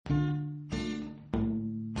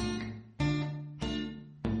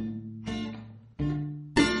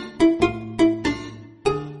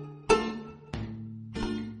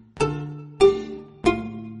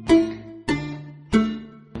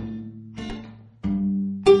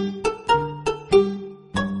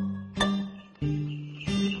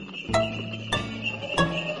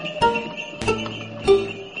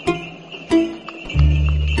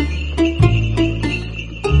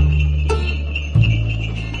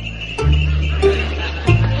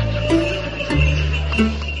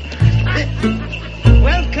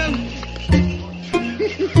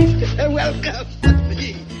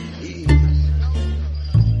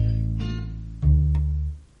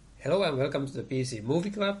the PC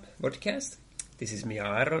Movie Club podcast. This is me,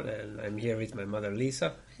 Aaron, and I'm here with my mother,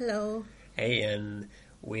 Lisa. Hello. Hey, and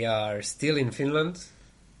we are still in Finland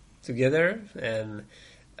together, and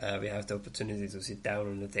we have the opportunity to sit down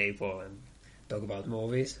on the table and talk about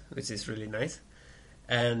movies, which is really nice.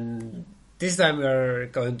 And this time we are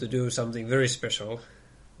going to do something very special.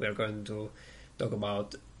 We are going to talk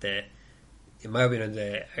about in my opinion,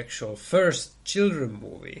 the actual first children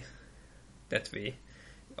movie that we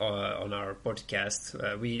on our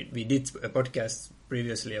podcast. We did a podcast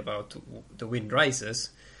previously about The Wind Rises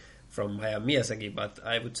from Hayao Miyazaki, but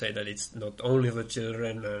I would say that it's not only for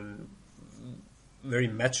children and very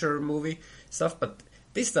mature movie stuff, but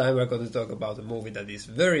this time we're going to talk about a movie that is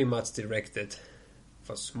very much directed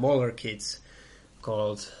for smaller kids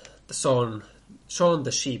called the Shaun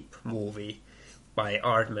the Sheep movie by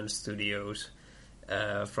Aardman Studios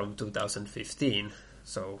from 2015,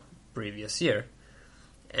 so previous year,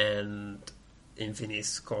 and in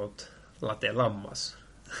Finnish called Late Lammas.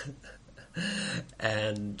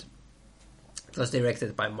 And it was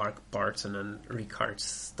directed by Mark Parton and Richard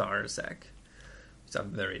Starzak, which are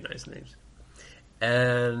very nice names.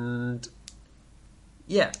 And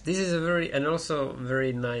yeah, this is a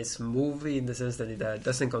very nice movie in the sense that it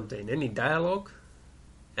doesn't contain any dialogue,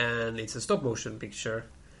 and it's a stop motion picture,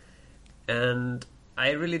 and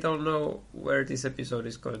I really don't know where this episode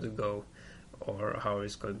is going to go or how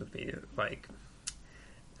it's going to be like.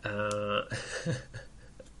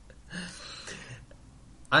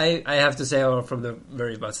 I have to say from the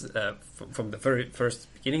very first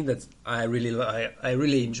beginning that I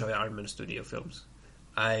really enjoy Aardman Studio films.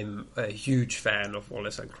 I'm a huge fan of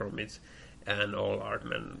Wallace and Gromit and all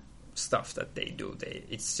Aardman stuff that they do.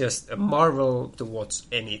 It's just a marvel to watch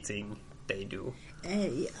anything they do.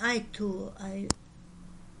 I too.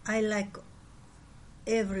 I like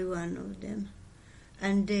every one of them,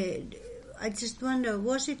 and I just wonder,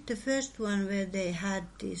 was it the first one where they had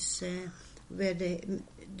this,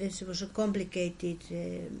 this was a complicated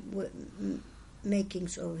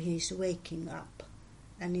makings of his waking up,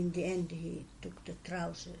 and in the end he took the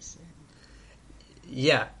trousers.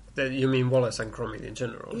 Yeah, you mean Wallace and Gromit in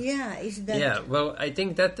general? Yeah, is that? Yeah, well, I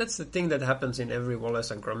think that's the thing that happens in every Wallace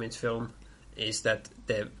and Gromit film, is that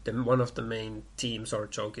the one of the main themes or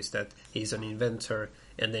joke is that he's an inventor,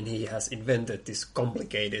 and then he has invented these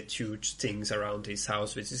complicated, huge things around his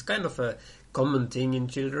house, which is kind of a common thing in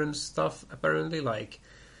children's stuff, apparently. Like,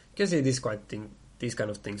 you can see these kind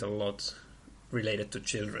of things a lot related to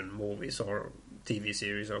children movies or TV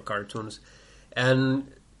series or cartoons,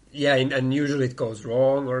 and yeah, and usually it goes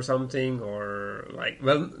wrong or something, or like,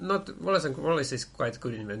 well, not Wallace is quite a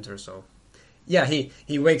good inventor, so yeah, he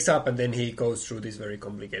wakes up and then he goes through these very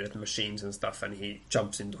complicated machines and stuff, and he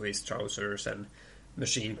jumps into his trousers and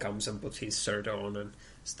machine comes and puts his shirt on and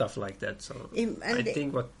stuff like that. So I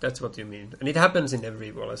think that's what you mean, and it happens in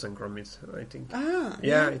every Wallace and Gromit, I think.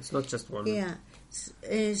 Yeah, it's not just one. Yeah.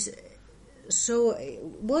 So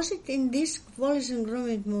was it in this Wallace and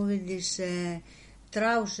Gromit movie, this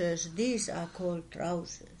trousers? These are called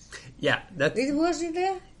trousers. Yeah, was it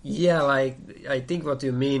there? Yeah, like I think what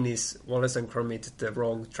you mean is Wallace and Gromit, The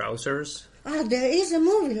Wrong Trousers. There is a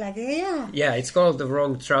movie like that, yeah. Yeah, it's called The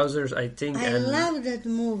Wrong Trousers, I think. I love that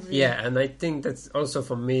movie. Yeah, and I think that's also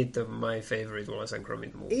for me my favorite Wallace and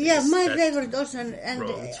Gromit movie. Yeah, my favorite also, and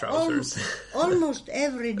Wrong Trousers. Almost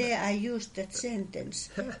every day I use that sentence.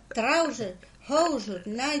 Trousers, housut,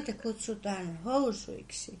 näitä kutsutaan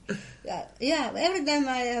housuiksi. Yeah, every time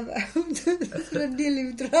I have dealing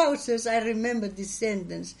with trousers, I remember this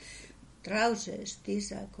sentence. Trousers,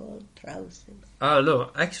 these are called trousers.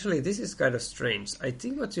 No, actually this is kind of strange. I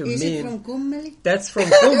think what you mean... Is it from Kummeli? That's from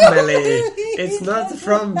Kummeli. It's not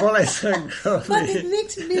from Wallace and Gromit. But it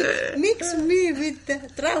mixed me with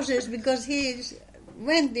the trousers, because he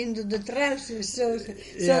went into the trousers, so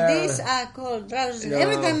these are called trousers. No.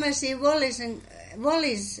 Every time I see Wallace,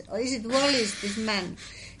 or is it Wallace, this man,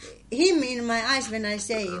 him in my eyes when I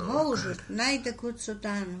say housut, näitä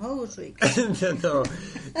kutsutaan housuiksi.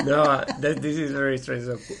 No, this is very strange.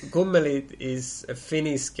 So, Kummeli is a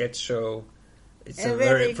Finnish sketch show. It's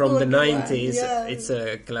from the 90s. Yeah. It's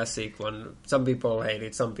a classic one. Some people hate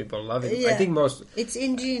it, some people love it. Yeah. I think most... It's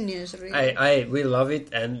ingenious, really. We love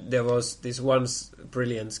it, and there was this one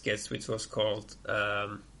brilliant sketch which was called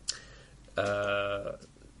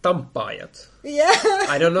Tamppaajat. Yeah.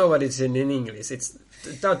 I don't know what it's in English. It's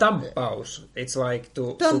Tampaus. It's like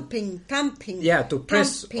to Thumping. Yeah, to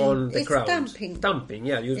press Thumping. on the It's ground. thumping.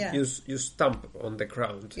 Yeah. Yeah. You stamp on the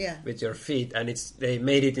ground Yeah. with your feet, and they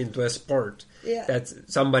made it into a sport Yeah. that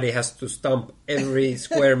somebody has to stamp every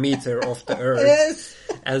square meter of the earth. Yes.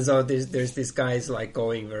 And so there's these guys like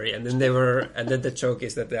going and then the joke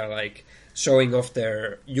is that they're like showing off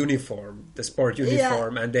their uniform, the sport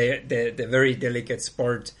uniform, and the very delicate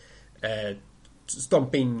sport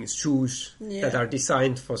stomping shoes that are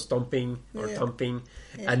designed for stomping or thumping,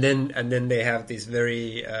 and then they have these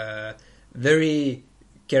very very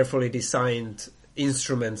carefully designed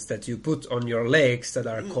instruments that you put on your legs that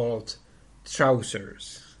are called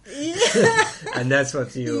trousers. And that's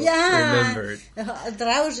what you remembered.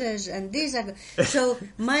 Trousers, and these are so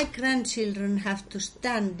my grandchildren have to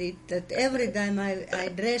stand it that every time I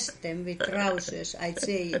dress them with trousers I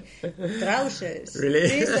say trousers. Really?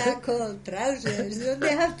 These are called trousers, so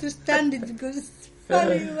they have to stand it because it's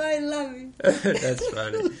funny. I love it. That's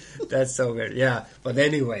funny. That's so weird. Yeah, but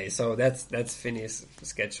anyway, so that's Finnish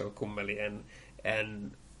sketch of Kummeli,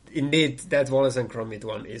 and indeed, that Wallace and Gromit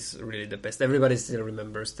one is really the best. Everybody still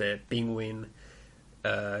remembers the penguin,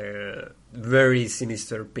 very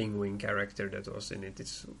sinister penguin character that was in it.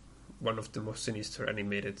 It's one of the most sinister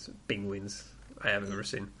animated penguins I have ever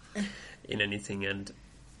seen in anything. And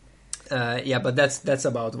but that's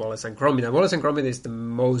about Wallace and Gromit. And Wallace and Gromit is the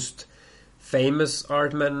most famous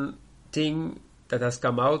Aardman thing that has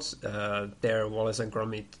come out. Their Wallace and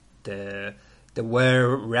Gromit, the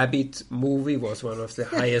Were-Rabbit movie was one of the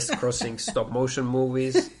highest grossing stop-motion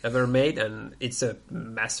movies ever made, and it's a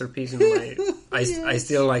masterpiece in a way. I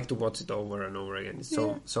still like to watch it over and over again. It's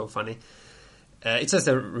so funny. It's just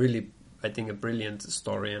a really, I think, a brilliant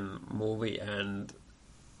story and movie, and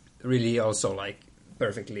really also like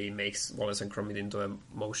perfectly makes Wallace and Gromit into a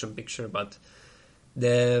motion picture. But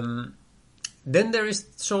then there is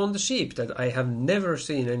Shaun the Sheep that I have never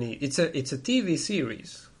seen any. It's a TV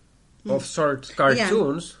series of short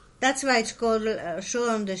cartoons. That's why it's called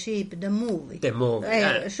Shaun the Sheep, the movie. The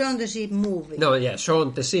movie. Shaun the Sheep movie. No, yeah,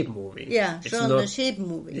 Shaun the Sheep movie. Yeah, it's Shaun the Sheep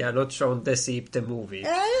movie. Yeah, not Shaun the Sheep, the movie.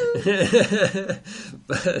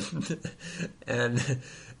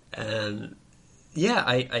 and yeah,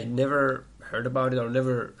 I never heard about it or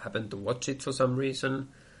never happened to watch it for some reason.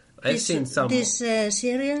 I've seen some. This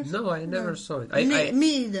serial? No, I never saw it.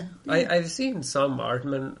 Me either. I've seen some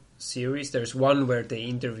Aardman series. There's one where they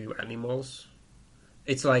interview animals.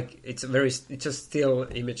 It's like it's just still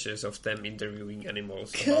images of them interviewing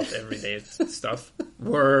animals about everyday stuff: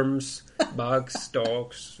 worms, bugs,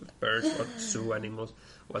 dogs, birds, zoo animals,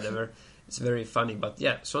 whatever. It's very funny, but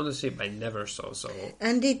yeah, Shaun the Sheep I never saw. So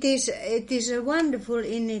and it is a wonderful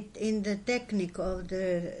in the technique of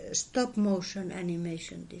the stop motion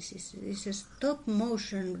animation. This is a stop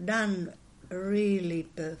motion done really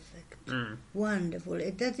perfect. Wonderful.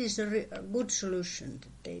 That is a good solution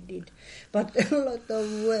that they did, but a lot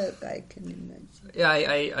of work, I can imagine. Yeah,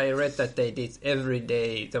 I read that they did every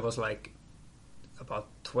day. There was like about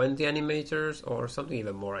 20 animators or something,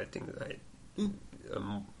 even more. I think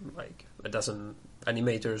like a dozen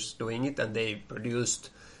animators doing it, and they produced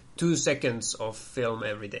 2 seconds of film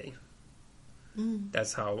every day.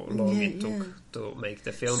 That's how long it took to make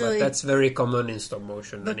the film. So but that's very common in stop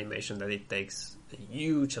motion animation, that it takes a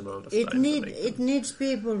huge amount of time. It needs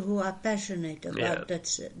people who are passionate about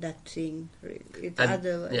that thing.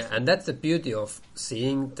 And that's the beauty of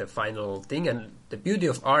seeing the final thing, and the beauty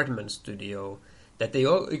of Aardman Studio, that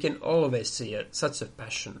you can always see such a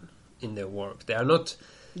passion in their work. They are not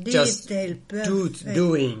just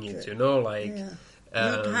doing it, like.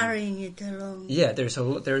 Not hurrying it along. Yeah, there's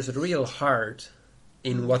a real heart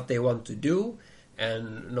in what they want to do,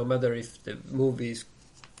 and no matter if the movie is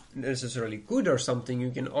necessarily good or something,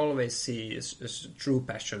 you can always see a true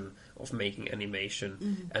passion of making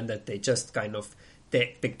animation, and that they just kind of the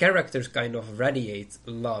characters kind of radiate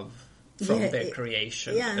love from their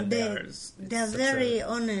creation. Yeah, and they're very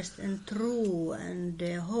honest and true, and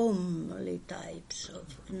they're homely types of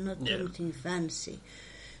not anything fancy.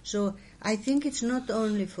 So I think it's not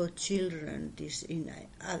only for children. This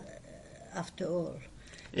after all,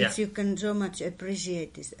 you can so much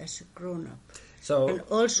appreciate this as a grown-up. So and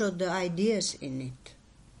also the ideas in it.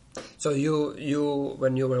 So you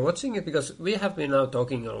when you were watching it, because we have been now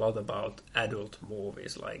talking a lot about adult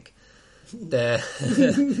movies like the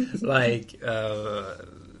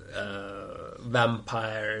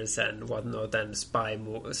vampires and whatnot, and spy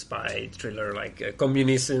thriller like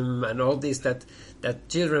communism and all this that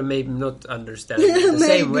children may not understand in the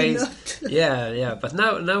same ways. Yeah. But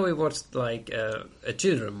now we watched like a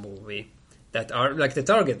children movie that are like the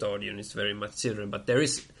target audience is very much children, but there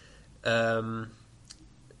is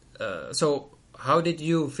so how did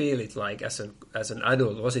you feel it like as an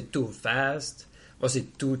adult? Was it too fast? Was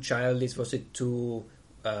it too childish? Was it too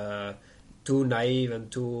naive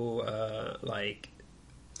and too like?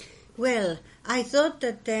 Well, I thought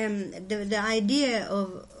that the idea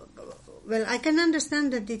of... Well, I can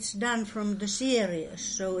understand that it's done from the series,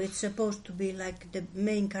 so it's supposed to be like the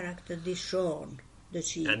main character, this Sean, the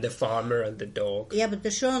sheep. And the farmer and the dog. Yeah, but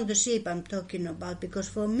the Sean, the sheep I'm talking about, because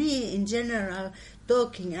for me, in general,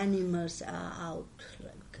 talking animals are out.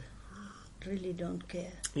 Like, really don't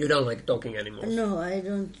care. You don't like talking animals? No, I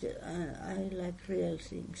don't. I like real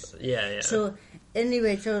things. Yeah. So,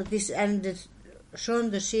 anyway, so this, and the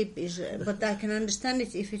Sean the sheep is... but I can understand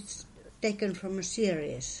it if it's taken from a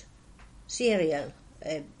serial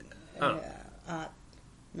art.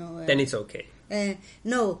 No, then it's okay.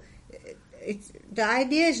 No, the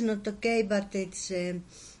idea is not okay, but it's to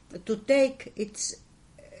take it's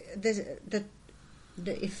the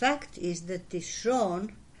effect is that this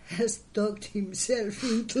Sean has talked himself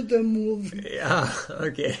into the movie. Yeah,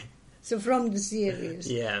 okay. So from the series,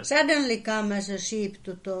 suddenly come as a sheep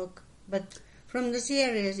to talk, but from the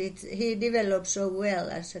series, he developed so well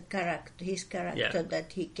as a character, his character,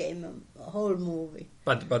 that he came a whole movie.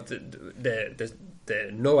 But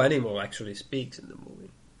the no animal actually speaks in the movie.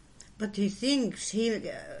 But he thinks he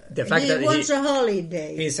wants a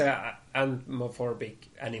holiday. He's an anthropomorphic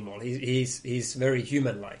animal. He's very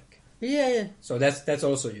human-like. Yeah. So that's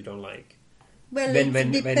also you don't like. Well, it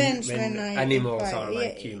depends when animals are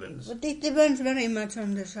like humans. But it depends very much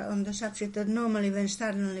on the subject. That normally when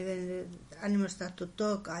the animals start to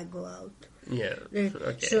talk, I go out. Yeah.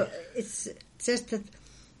 Okay. So it's just that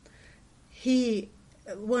he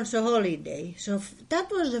wants a holiday. So that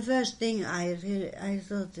was the first thing I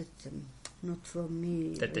thought that not for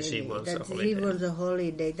me. That the sheep wants that a holiday. He wants a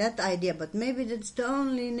holiday. That idea, but maybe that's the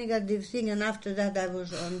only negative thing. And after that, I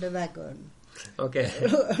was on the wagon. Okay.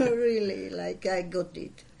 Really, like I got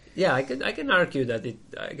it. Yeah, I can argue that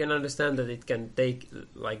I can understand that it can take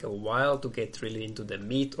like a while to get really into the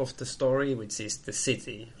meat of the story, which is the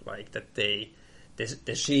city. Like that the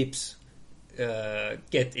sheeps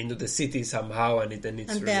get into the city somehow, and then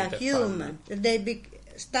it's and really they are the human. fun. They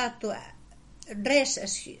start to dress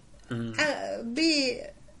as be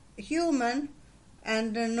human,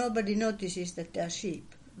 and nobody notices that they are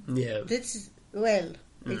sheep. Yeah. That's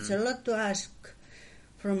it's a lot to ask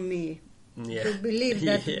from me. Yeah. To believe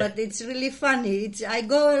that, but it's really funny. I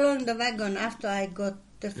go along the wagon after I got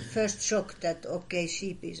the first shock that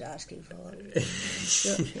sheep is asking for holiday.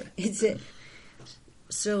 So it's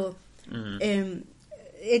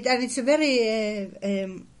it's a very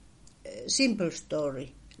simple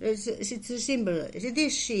story. It's a simple. It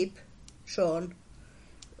is sheep. Sean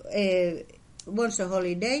wants a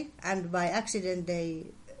holiday, and by accident they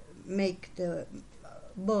make the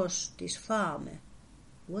boss this farmer.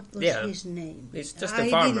 What was his name? He's just a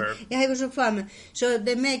farmer. He was a farmer. So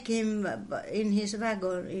they make him, in his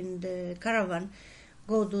wagon, in the caravan,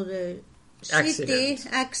 go to the city,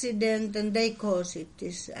 accident, and they cause it.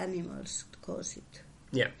 These animals cause it.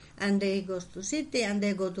 Yeah. And he goes to city, and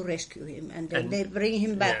they go to rescue him, and then they bring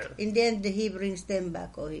him back. Yeah. In the end, he brings them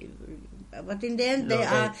back, but in the end, they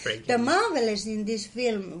are the marvelous in this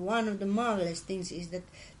film. One of the marvelous things is that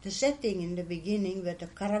the setting in the beginning, where the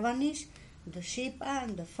caravan is, the sheep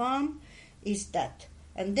and the farm, is that,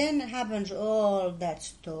 and then happens all that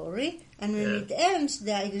story, and when it ends,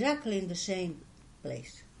 they are exactly in the same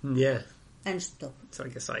place. Yeah. And stop. It's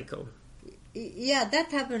like a cycle. Yeah,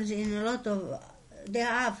 that happens in a lot of. There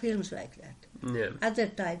are films like that. Yeah. Other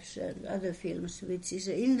types, other films, which is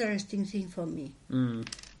an interesting thing for me. Mm.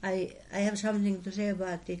 I have something to say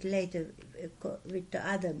about it later with the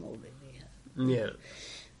other movie we have. Yeah.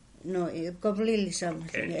 No, completely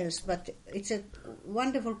something else, but it's a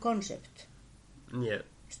wonderful concept. Yeah.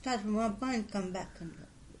 Start from one point, come back, and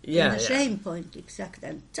the same point exact,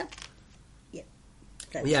 and chop. Yeah.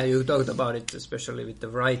 Yeah, you talked about it, especially with the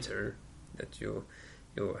writer that you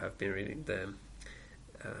have been reading the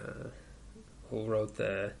who wrote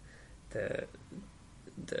the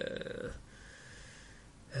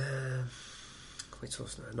which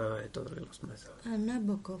was no, I totally lost myself.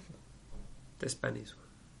 Nabokov. The Spanish one.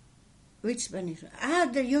 Which Spanish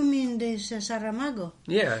one? You mean this Saramago?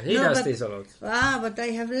 Yeah, he does this a lot. But I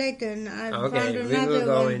have later, I've found another we will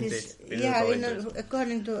go one. Into it.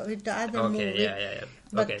 According to with the other movie. Yeah.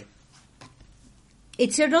 But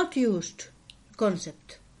it's a not used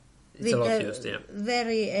concept. It's a lot used,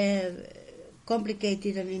 very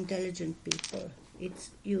complicated and intelligent people.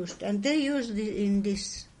 It's used, and they use it in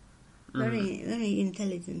this very, very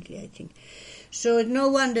intelligently, I think. So no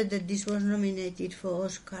wonder that this was nominated for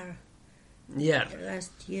Oscar. Yeah.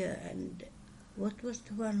 last year. And what was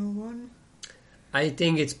the one who won? I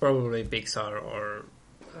think it's probably Pixar or...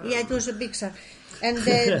 Yeah, it was a Pixar. And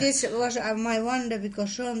this was my wonder, because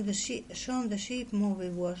Shaun the Sheep movie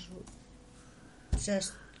was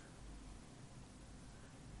just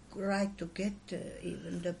right to get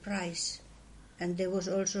even the prize. And there was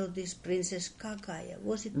also this Princess Kakaya.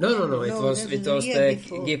 Was it? No. It was the the year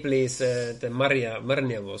before. Ghibli's. The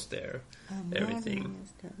Marnia was there. Everything. Marnia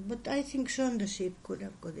was there. But I think Shaun the Sheep could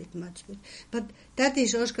have got it much better. But that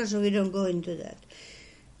is Oscar, so we don't go into that.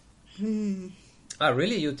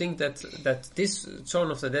 Really? You think that this Shaun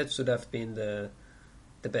of the Dead should have been the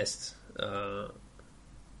best for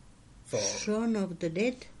Shaun of the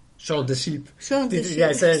Dead? Shaun the Sheep. Shaun the Sheep. Yeah,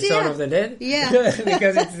 I said Shaun of the Dead? Yeah.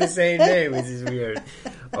 Because it's the same name, which is weird.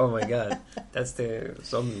 Oh my god. That's the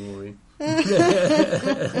zombie movie.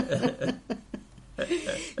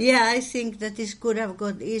 Yeah, I think that this could have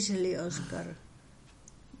got easily Oscar.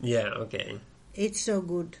 Yeah, okay. It's so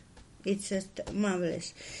good. It's just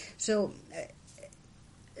marvelous. So,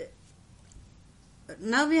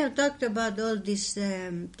 now we have talked about all these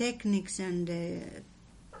techniques and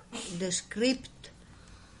the script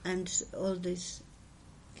and all these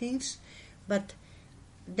things, but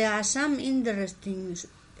there are some interesting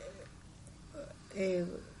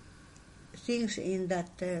things in that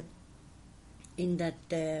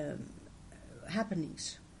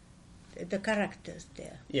happenings, the characters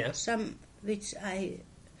there. Yeah. Some which I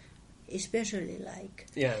especially like.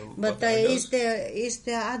 Yeah. But is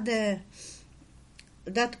there other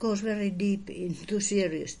that goes very deep into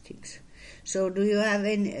serious things? So do you have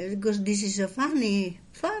any? Because this is a funny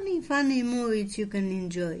movie which you can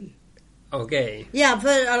enjoy. Okay. Yeah,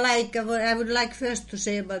 first, I would like first to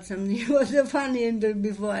say about something about the funny and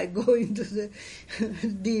before I go into the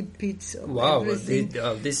deep pits of everything.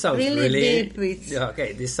 This sounds really deep pits. Yeah,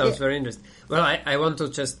 okay, this sounds very interesting. Well, I want to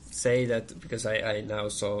just say that because I now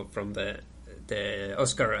saw from the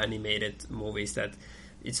Oscar animated movies that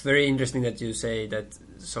it's very interesting that you say that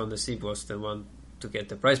Shaun the Sheep was the one to get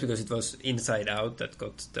the prize, because it was Inside Out that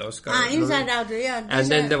got the Oscar. Inside Out, yeah. And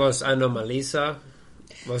then there was Anomalisa,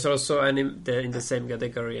 was also in the same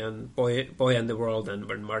category, and Boy and the World, and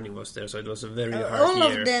when Marnie was there, so it was a very hard all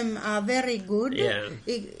year. of them are very good. Yeah.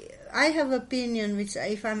 I have opinion, which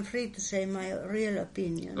if I'm free to say my real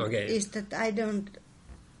opinion, Okay. is that I don't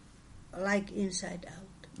like Inside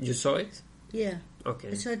Out. You saw it? Yeah.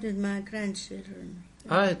 Okay. I saw it with my grandchildren.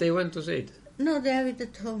 They went to see it? No, they have it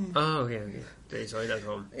at home. Okay. They saw it at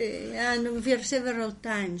home. And we are several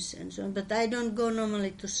times and so on. But I don't go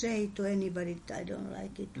normally to say to anybody that I don't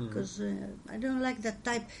like it, because I don't like that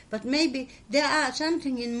type. But maybe there are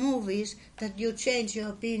something in movies that you change your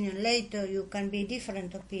opinion later. You can be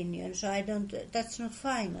different opinion. So I don't. That's not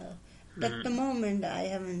final. At the moment, I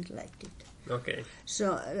haven't liked it. Okay.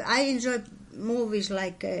 So I enjoy movies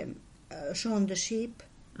like Shaun the Sheep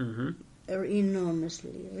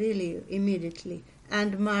enormously, really immediately.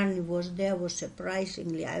 And Marnie was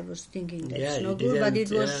surprisingly, I was thinking that's no good, but it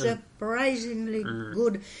was surprisingly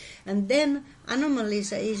good. And then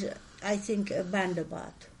Anomalisa is, I think, a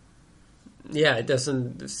Bandabat. Yeah, it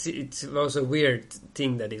was a weird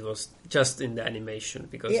thing that it was just in the animation,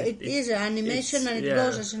 because it is an animation, and it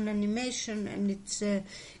goes as an animation, and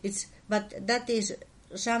but that is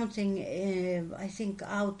something I think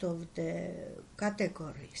out of the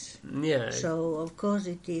categories. Yeah. So of course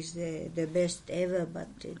it is the best ever, but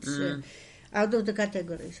it's out of the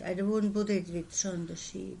categories. I wouldn't put it with Shaun the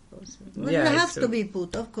Sheep also. But it have to be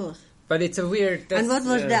put, of course. But it's a weird. And what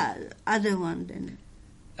was the other one then?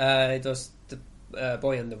 It was the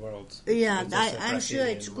Boy and the World. Yeah, I'm sure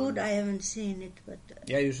it's good. I haven't seen it, but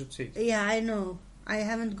yeah, you should see it. Yeah, I know. I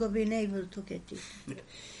haven't been able to get it.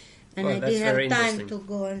 And well, I didn't have time to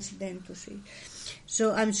go and then to see.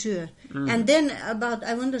 So I'm sure. And then I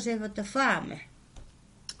want to say about the farm.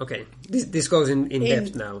 Okay, this goes in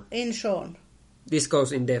depth now. In Shaun. This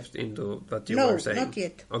goes in depth into what you were saying. No, not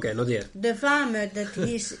yet. Okay, not yet. The farmer that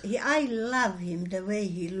I love him the way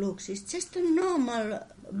he looks. He's just a normal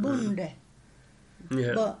bunde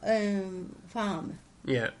farmer.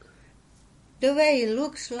 Yeah. The way he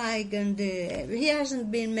looks like, and he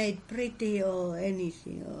hasn't been made pretty or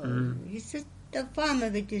anything. He's just a farmer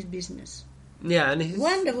with his business. Yeah, and he's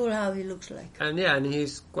wonderful how he looks like. And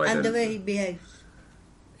he's quite. And the way he behaves.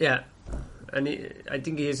 Yeah, and I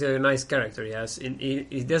think he's a nice character.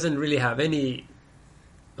 He doesn't really have any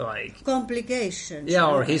complications. Yeah,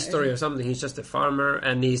 or history or something. He's just a farmer,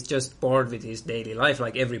 and he's just bored with his daily life,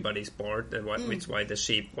 like everybody's bored, and which is why the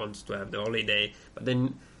sheep wants to have the holiday. But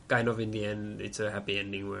then, kind of in the end, it's a happy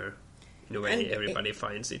ending where, in a way, everybody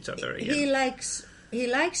finds each other again. He likes he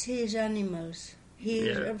likes his animals.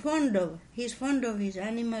 He's fond of his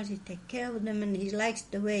animals. He takes care of them, and he likes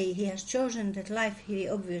the way he has chosen that life. He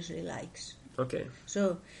obviously likes. Okay.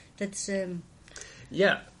 So that's.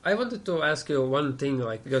 Yeah, I wanted to ask you one thing,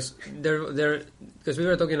 like because because we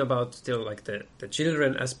were talking about still like the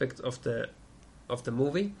children aspect of the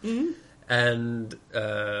movie, and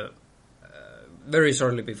very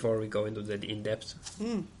shortly before we go into the in-depth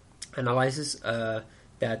analysis,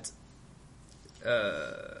 that.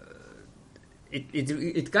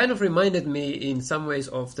 It kind of reminded me in some ways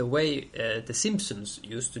of the way The Simpsons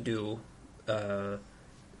used to do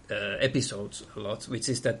episodes a lot, which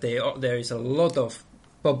is that there is a lot of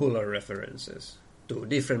popular references to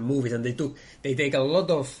different movies, and they take a lot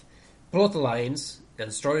of plot lines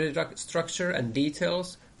and story structure and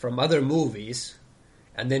details from other movies,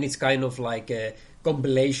 and then it's kind of like a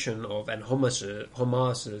compilation of and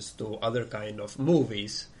homages to other kind of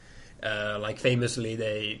movies. Like famously,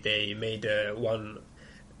 they made one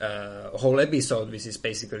whole episode which is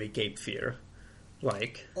basically Cape Fear,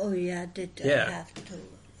 like. Oh yeah, I have to.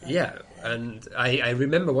 And I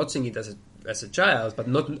remember watching it as a child, but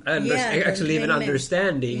not actually even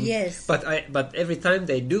understanding. Yes. But every time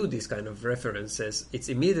they do these kind of references, it's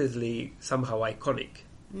immediately somehow iconic.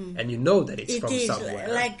 And you know that it's from somewhere.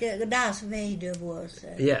 Like Darth Vader was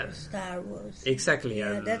Star Wars. Exactly.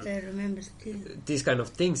 Yeah, and that I remember still. These kind of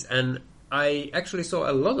things. And I actually saw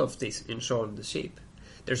a lot of this in Shaun the Sheep.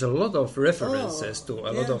 There's a lot of references to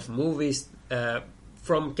a lot of movies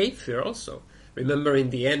from Cape Fear also. Remember in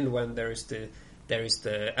the end when there is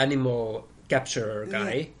the animal capturer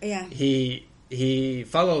guy. Yeah. He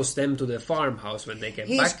follows them to the farmhouse when they get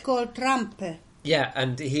back. He's called Trampe. Yeah,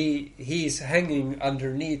 and he's hanging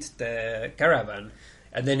underneath the caravan,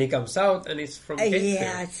 and then he comes out, and it's from Cape Fear.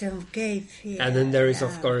 Yeah, it's from Cape Fear. And then there is,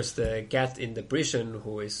 of course, the cat in the prison,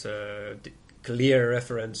 who is a clear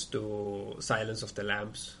reference to Silence of the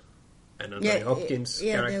Lambs, and Anthony Hopkins'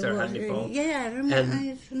 character, Hannibal. Yeah, I remember.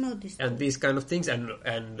 I noticed. And these kind of things,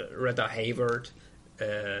 and Retta Hayworth,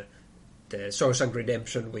 the Shawshank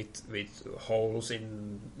Redemption with holes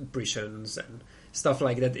in prisons and stuff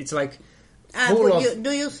like that. It's like.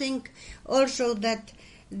 Do you think also that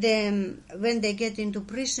when they get into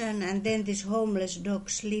prison and then this homeless dog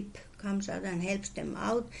Slip comes out and helps them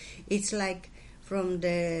out, it's like from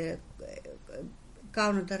the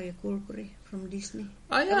Kaunotarja Kulkuri from Disney?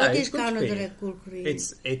 Yeah, what is Kaunotarja Kulkuri?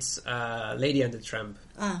 It's Lady and the Tramp.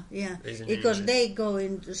 Yeah, because they go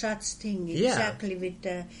into such thing exactly with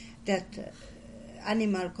that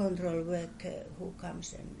animal control worker who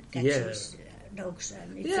comes and catches... dogs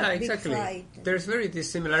and it's a big exactly. fight. There's very these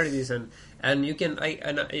similarities and you can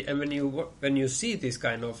and when you see these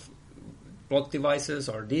kind of plot devices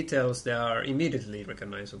or details, they are immediately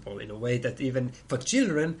recognizable in a way that even for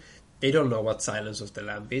children they don't know what Silence of the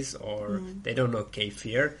Lamb is or they don't know Cape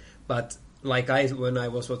Fear. But like when I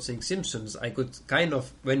was watching Simpsons, I could kind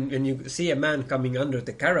of when you see a man coming under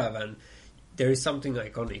the caravan, there is something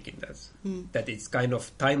iconic in that that it's kind of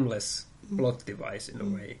timeless plot device in a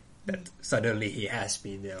way. That suddenly he has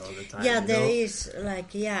been there all the time. Yeah, there is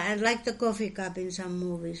and like the coffee cup in some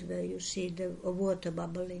movies where you see the water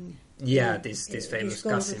bubbling. Yeah, this famous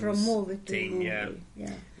Cousins from movie to thing. movie.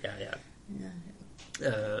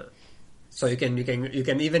 So you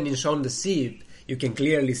can even in Shaun the Sheep you can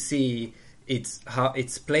clearly see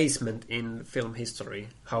its placement in film history,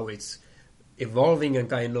 how it's evolving and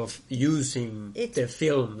kind of using the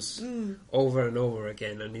films over and over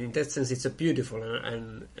again, and in that sense it's a beautiful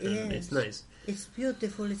and it's nice. It's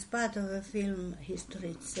beautiful. It's part of the film history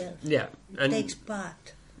itself. Yeah, it takes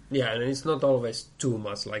part. Yeah, and it's not always too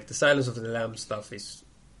much. Like the Silence of the Lambs stuff is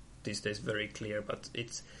these days very clear, but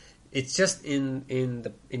it's just in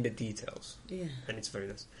the details. Yeah, and it's very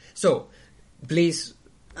nice. So please.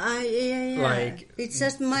 Like it's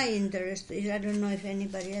just my interest. I don't know if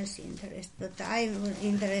anybody else interest, but I was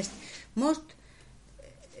interested.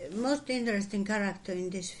 Most interesting character in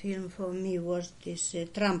this film for me was this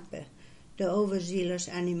Trampe, the overzealous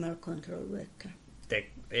animal control worker.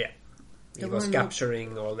 He was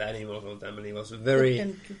capturing all the animals all the time, and he was very.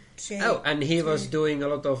 And he was doing a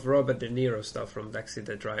lot of Robert De Niro stuff from Taxi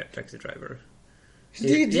Driver.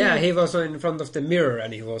 He was in front of the mirror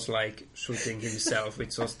and he was like shooting himself,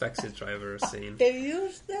 which was Taxi Driver scene. They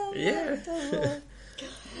used that.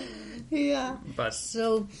 Yeah. But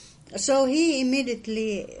so he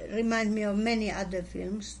immediately reminds me of many other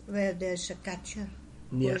films where there's a catcher,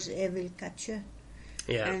 who's evil catcher.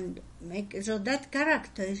 Yeah. And so that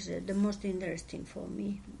character is the most interesting for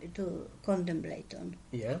me to contemplate on.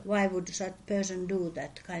 Yeah. Why would such person do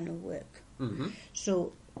that kind of work? Mm-hmm.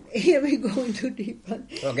 So here we go into deep one.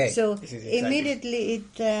 Okay. So this is exciting. immediately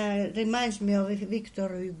it reminds me of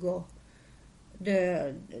Victor Hugo,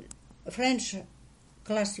 the French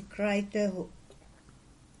classic writer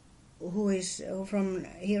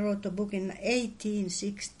he wrote a book in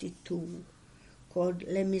 1862 called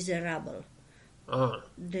Les Miserables.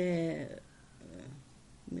 The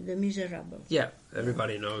Miserables. Yeah,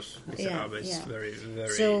 everybody knows Miserables. It's Yeah. very, very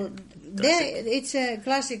So classic. it's a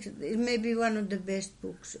classic. It may be one of the best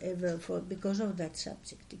books ever because of that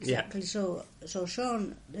subject. Exactly. So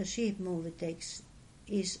Shaun the Sheep movie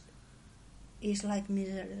is like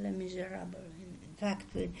Les Miserables. In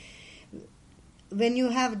fact, when you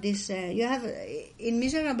have this, in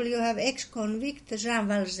Miserables you have ex-convict Jean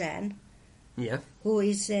Valjean, who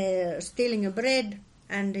is stealing a bread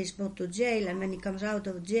and is put to jail, and when he comes out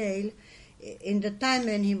of jail, in the time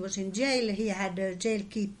when he was in jail, he had a jail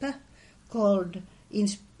keeper called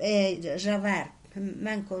Javert, a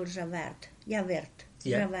man called Javert.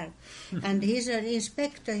 And he's an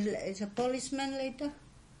inspector, he's a policeman later.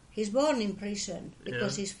 He's born in prison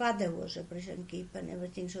because his father was a prison keeper and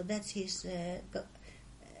everything, so that's his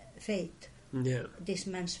fate, this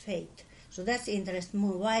man's fate. So that's interesting,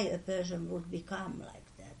 more why a person would become like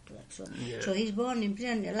that. So he's born in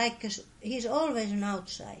prison, he's always an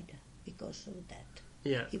outsider because of that.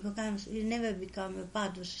 He never become a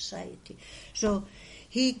part of society. So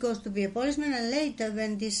he goes to be a policeman, and later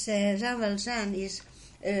when this Jean Valjean is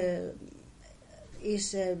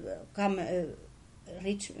come a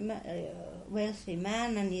rich, wealthy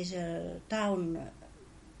man, and he's a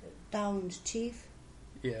town's chief.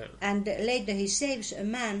 And later he saves a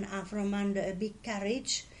man from under a big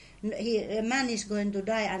carriage. A man is going to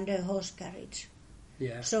die under a horse carriage.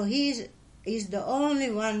 So he's the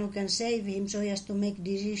only one who can save him, so he has to make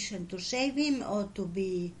decision to save him or to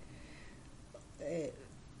be...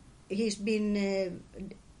 he's been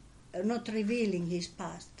not revealing his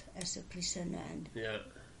past as a prisoner and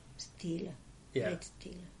stealer, great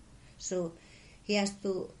stealer. So he has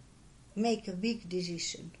to make a big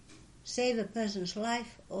decision. Save a person's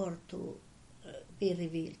life or to be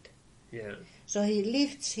revealed. So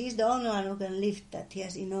he's the only one who can lift that. He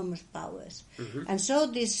has enormous powers. And so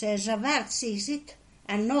this Javert sees it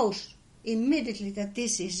and knows immediately that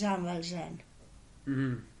this is Jean Valjean.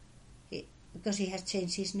 Because he has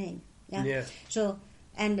changed his name. So,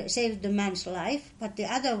 and saved the man's life, but the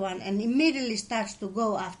other one, and immediately starts to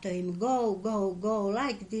go after him, go,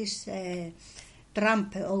 like this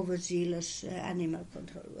Trump overzealous animal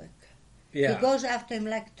control worker. He goes after him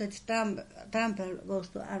like the Trump goes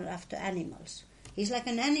after animals. He's like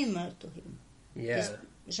an animal to him. This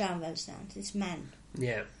Jean Valjean, this man.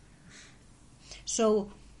 So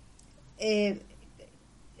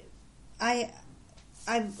I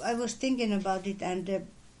was thinking about it, and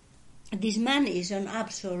this man is an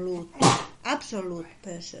absolute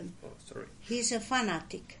person. He's a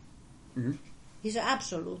fanatic. He's an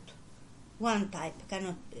absolute. One type,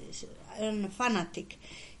 a fanatic.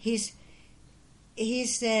 He's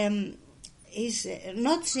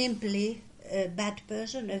not simply a bad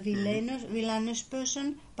person, a villainous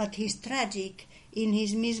person, but he's tragic in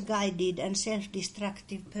his misguided and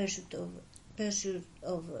self-destructive pursuit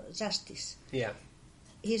of justice.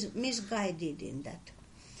 He's misguided in that.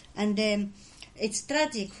 And it's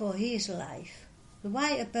tragic for his life.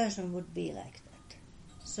 Why a person would be like that?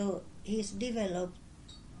 So he's developed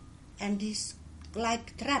and he's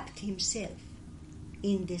like trapped himself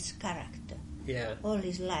in this character all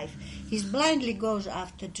his life. He blindly goes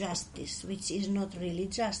after justice, which is not really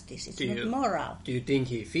justice. It's not moral. Do you think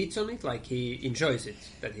he feeds on it? Like he enjoys it?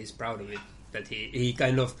 That he's proud of it? That he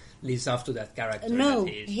kind of lives up to that character? No,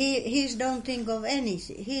 he don't think of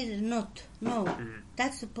anything. He's not. No,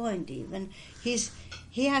 that's the point even.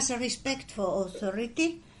 He has a respect for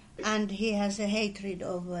authority, and he has a hatred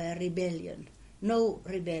of rebellion. No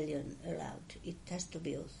rebellion allowed. It has to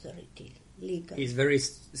be authority, legal. He's very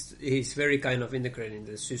kind of integrated in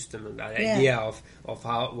the system and the idea of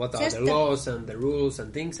what are the laws and the rules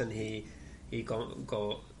and things, and he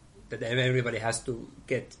go that everybody has to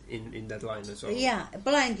get in that line as well.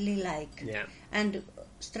 Blindly and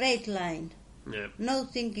straight line. No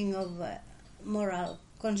thinking of moral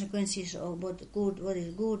consequences or what is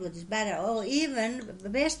good, what is bad, or even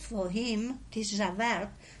best for him, this Javert,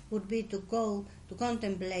 would be to go to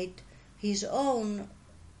contemplate his own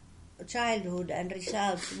childhood and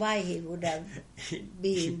results, why he would have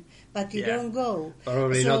been, but he don't go.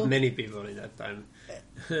 Probably not many people in that time.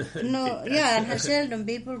 No, and seldom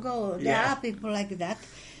people go. There are people like that.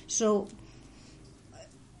 So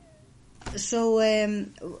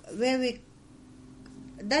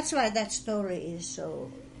that's why that story is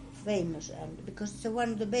so famous, and because it's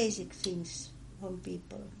one of the basic things on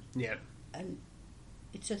people. Yeah. And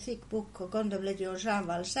it's a thick book, contemplating on Jean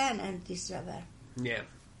Valjean and this Javert. Yeah.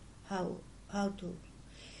 How to...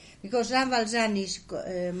 Because Jean Valjean is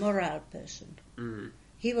a moral person. Mm.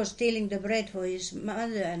 He was stealing the bread for his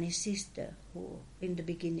mother and his sister, who, in the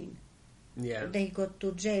beginning, they got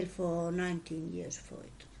to jail for 19 years for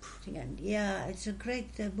it. And yeah, it's a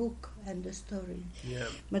great book and the story. Yeah.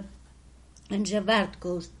 And Javert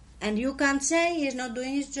goes, and you can't say he's not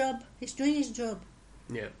doing his job. He's doing his job.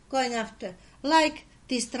 Yeah. Going after, like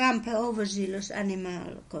this Trump overzealous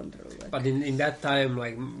animal control. But in that time,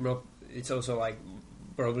 like, it's also like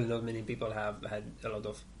probably not many people have had a lot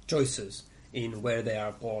of choices in where they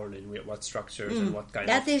are born and what structures and what kind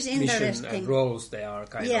that of is mission and roles they are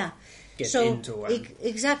kind of get into.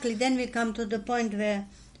 Exactly, then we come to the point where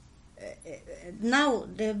now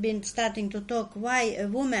they've been starting to talk why a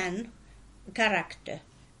woman character,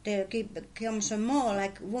 there becomes a more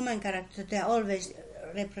like woman character, they're always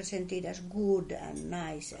represented as good and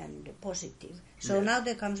nice and positive. So now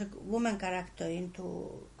there comes a woman character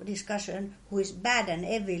into discussion who is bad and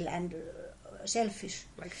evil and selfish.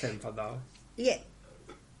 Like femme fatale. Yeah,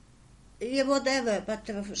 whatever, but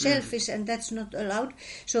selfish, and that's not allowed.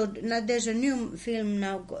 So now there's a new film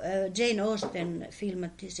now, Jane Austen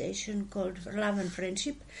filmatization called Love and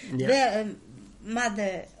Friendship, where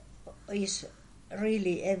mother is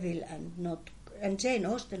really evil and Jane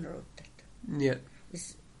Austen wrote that. Yeah.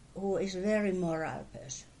 Who is a very moral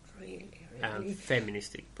person, really. And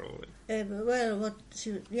feministic, probably. Individual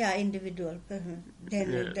person.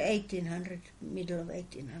 Then the 1800, middle of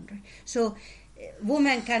 1800. So,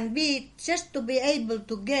 woman can be just to be able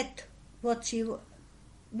to get what she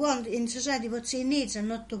wants in society, what she needs, and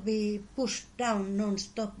not to be pushed down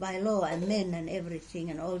non-stop by law and men and everything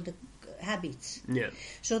and all the habits. Yeah.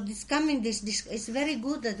 So it's very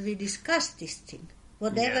good that we discuss this thing.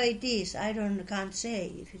 Whatever it is, I can't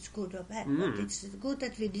say if it's good or bad, but it's good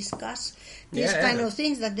that we discuss these kind of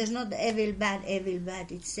things, that there's not evil, bad.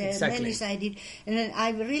 It's many-sided. And I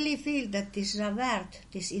really feel that this Javert,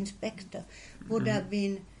 this inspector, would have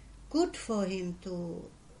been good for him to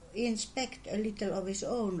inspect a little of his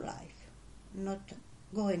own life, not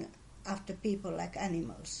going after people like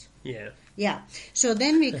animals. Yeah. Yeah. So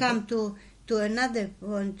then we come to another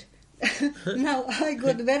point. Now I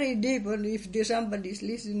got very deep on if somebody is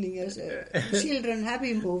listening as a children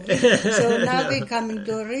happy movie. So now we're coming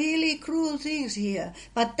to really cruel things here.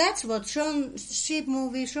 But that's what sheep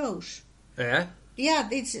movie shows. Yeah? Yeah,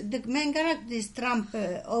 it's the main character is Trump,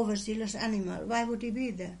 overzealous animal. Why would he be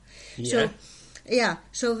there? Yeah.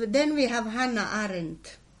 So then we have Hannah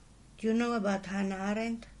Arendt. Do you know about Hannah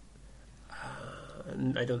Arendt?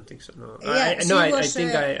 I don't think so. No. Yeah, I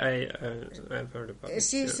think I've heard about it.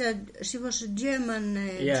 She was a German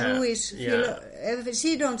Jewish.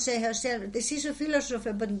 She don't say herself. She's a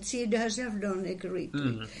philosopher, but she herself don't agree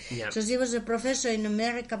to it. So she was a professor in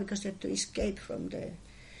America because she had to escape from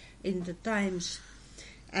in the times,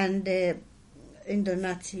 and in the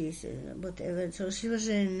Nazis, whatever. So she was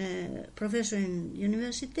a professor in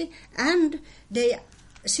university, and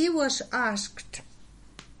she was asked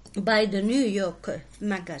by the New Yorker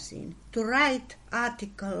magazine to write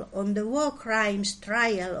article on the war crimes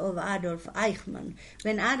trial of Adolf Eichmann,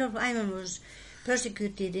 when Adolf Eichmann was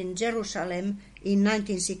persecuted in Jerusalem in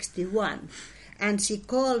 1961, and she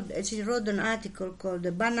wrote an article called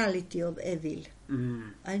 "The Banality of Evil."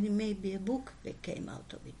 And maybe a book that came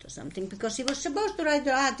out of it or something, because she was supposed to write an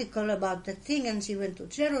article about the thing, and she went to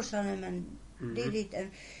Jerusalem and did it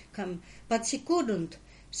and come, but she couldn't.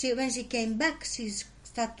 When she came back, she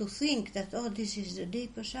start to think that this is a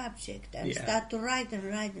deeper subject, and start to write,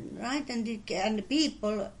 and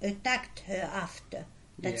people attacked her after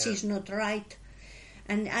that she's not right.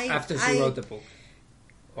 And after she wrote the book.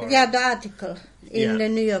 The article in the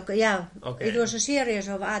New York. Yeah, okay. It was a series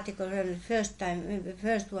of articles, and the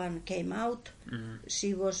first one came out.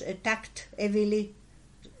 She was attacked heavily,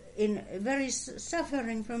 in very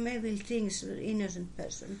suffering from evil things, innocent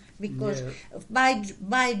person, because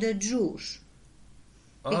by the Jews.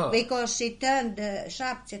 Because she turned the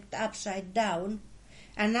subject upside down,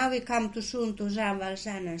 and now we come soon to Jean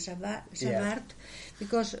Valjean and Savart,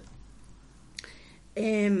 because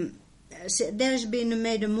there's been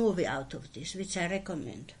made a movie out of this, which I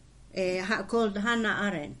recommend, called Hannah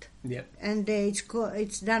Arendt, and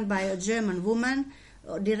it's done by a German woman,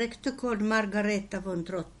 a director called Margareta von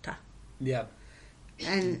Trotta. Yeah,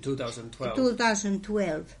 and 2012.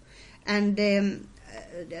 2012, and.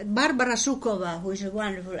 Barbara Sukowa, who is a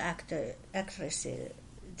wonderful actress,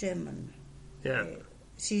 German.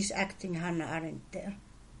 She's acting Hannah Arendt there.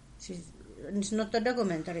 it's not a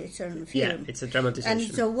documentary, it's a film. Yeah, it's a dramatization. And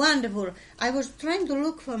it's so wonderful. I was trying to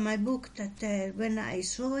look for my book that when I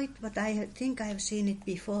saw it, but I think I have seen it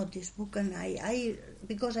before, this book, and I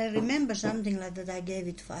because I remember something like that, I gave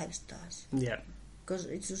it 5 stars. Yeah. Because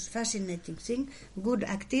it was a fascinating thing, good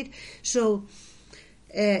acted. So,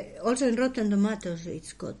 also in Rotten Tomatoes,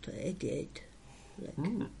 it's got 88.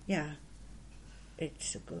 Yeah,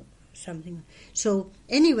 it's something. So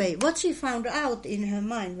anyway, what she found out in her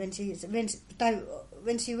mind when she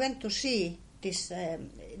went to see this,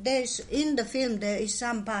 there's in the film there is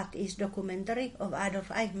some part is documentary of Adolf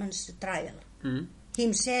Eichmann's trial,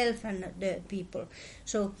 himself and the people.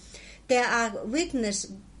 So there are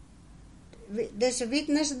there's a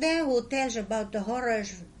witness there who tells about the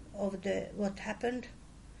horrors of what happened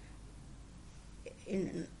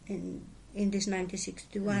in this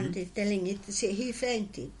 1961. He's telling it. He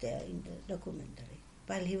fainted there in the documentary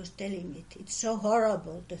while he was telling it. It's so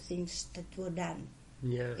horrible, the things that were done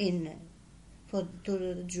to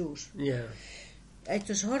the Jews. Yeah. It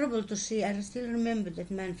was horrible to see. I still remember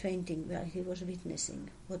that man fainting while he was witnessing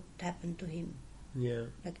what happened to him. Yeah.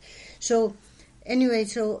 So anyway,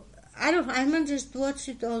 so Adolf Eichmann just watched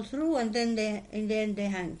it all through, and then in the end they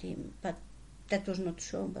hanged him. But that was not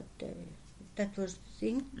shown, but that was the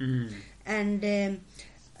thing. And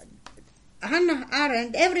Hannah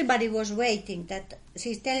Arendt, everybody was waiting that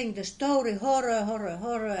she's telling the story,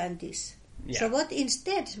 horror, and this. Yeah. So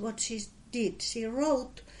what she did, she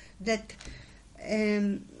wrote that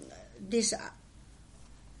this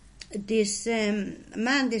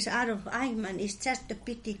man, this Adolf Eichmann, is just a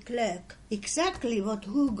petty clerk. Exactly what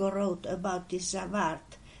Hugo wrote about this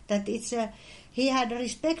Savart, that he had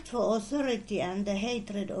respect for authority and the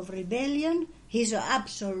hatred of rebellion. He's an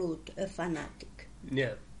absolute fanatic.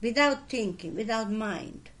 Yeah. Without thinking, without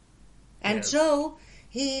mind. And so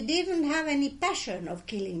he didn't have any passion of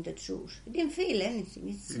killing the Jews. He didn't feel anything.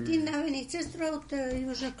 He didn't have any. He just wrote, he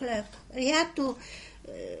was a clerk. He had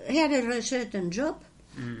a certain job.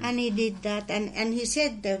 And he did that, and he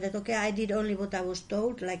said that, okay, I did only what I was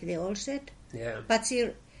told, like they all said. Yeah. But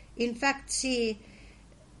she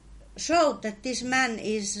showed that this man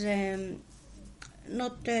is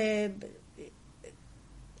not,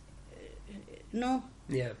 no.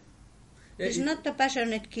 Yeah. He's not a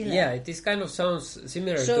passionate killer. Yeah, it is kind of sounds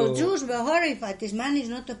similar to... So Jews were horrified. This man is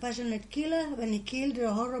not a passionate killer when he killed in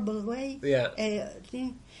a horrible way. Yeah.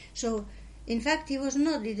 Thing. So... in fact, he was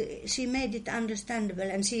not. She made it understandable,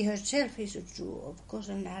 and she herself is a Jew, of course,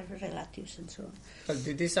 and have relatives and so on. But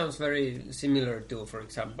this sounds very similar to, for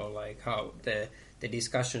example, like how the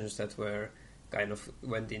discussions that were kind of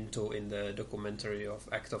went into in the documentary of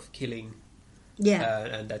Act of Killing,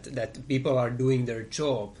 and that people are doing their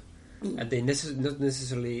job, and they not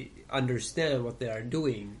necessarily understand what they are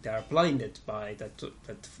doing. They are blinded by that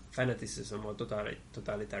fanaticism or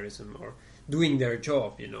totalitarianism or doing their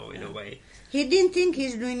job, in a way. He didn't think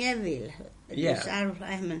he's doing evil. This Adolf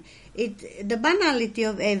Eichmann. The banality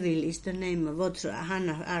of evil is the name of what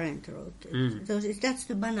Hannah Arendt wrote. That's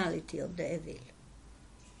the banality of the evil.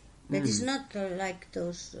 That is not like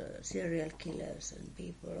those serial killers and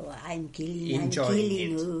people. Oh, I'm killing. It.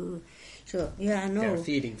 So no. They're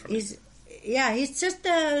feeding from it. He's just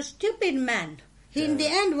a stupid man. In the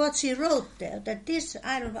end, what she wrote there, that this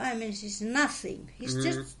Adolf Eichmann is nothing. He's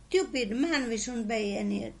just a stupid man. We shouldn't pay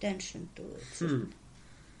any attention to it.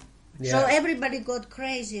 So everybody got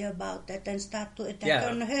crazy about that and started to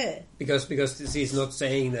attack on her. Because she's not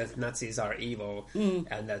saying that Nazis are evil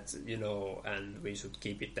and that, and we should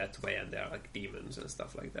keep it that way and they're like demons and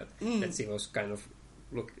stuff like that. That she was kind of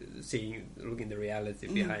looking the reality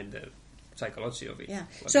behind the psychology of it. Yeah.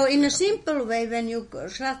 So in a simple way, when you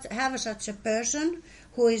have such a person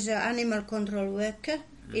who is an animal control worker,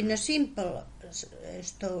 in a simple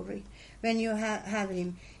story, when you have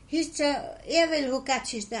him, he's the evil who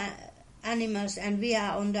catches the animals, and we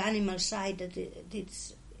are on the animal side that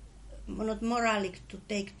it's not moralic to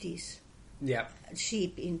take these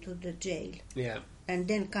sheep into the jail. Yeah. And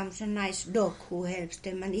then comes a nice dog who helps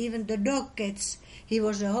them, and even the dog he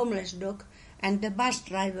was a homeless dog, and the bus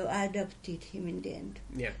driver adopted him in the end.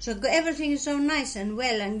 Yeah. So everything is so nice and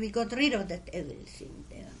well, and we got rid of that evil thing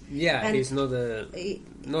there. Yeah, and he's not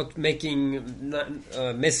making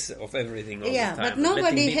a mess of everything all the time. But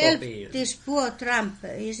nobody helped this poor Trump.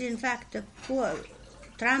 He's in fact a poor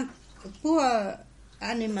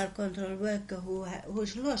animal control worker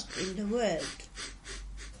who's lost in the world.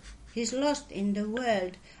 He's lost in the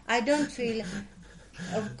world. I don't feel,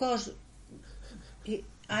 of course,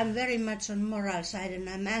 I'm very much on moral side, and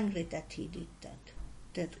I'm angry that he did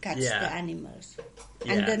that catch the animals.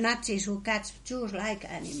 And the Nazis who catch Jews like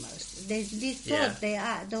animals. They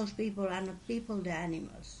thought those people are not people, they're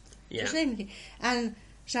animals. Yeah. The same thing. And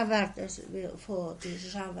Savartas will fought in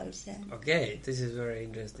Savalsen. Okay, this is very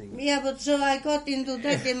interesting. Yeah, but so I got into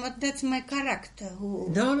that, but that's my character who...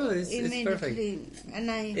 No, it's perfect. And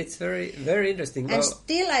it's very, very interesting. And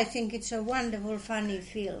still I think it's a wonderful, funny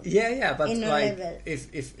film. Yeah, but like, level.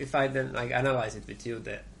 if I then like analyze it with you,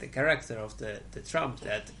 the character of the Trump,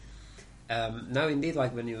 that now indeed,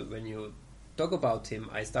 like when you talk about him,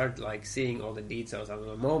 I start like seeing all the details and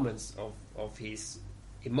the moments of his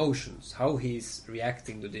emotions, how he's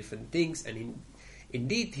reacting to different things, and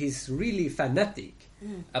indeed he's really fanatic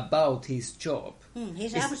about his job.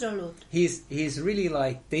 He's absolute. He's really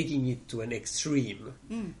like taking it to an extreme,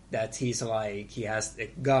 that he's like, he has a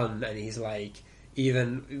gun, and he's like,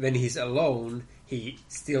 even when he's alone, he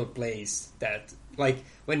still plays that. Like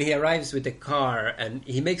when he arrives with a car, and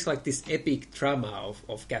he makes like this epic drama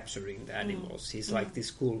of capturing the animals. He's like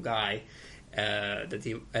this cool guy that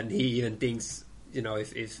he even thinks, you know,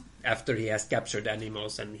 if after he has captured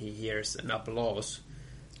animals and he hears an applause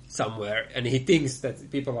somewhere, and he thinks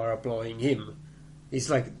that people are applauding him, he's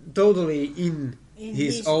like totally in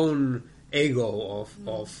his own ego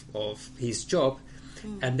of his job,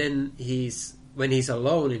 and then when he's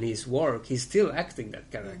alone in his work, he's still acting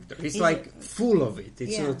that character. He's like full of it.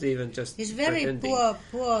 It's not even just he's very pretending.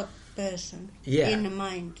 poor person in the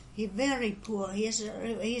mind. He's very poor.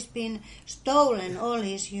 He's been stolen all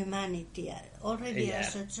his humanity already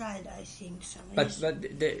as a child, I think. So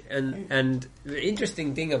and the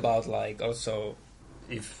interesting thing about like also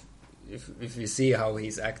if you see how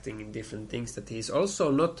he's acting in different things, that he's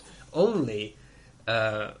also not only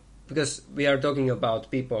because we are talking about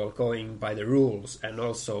people going by the rules and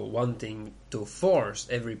also wanting to force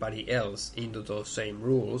everybody else into those same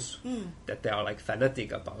rules, that they are like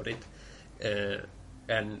fanatic about it,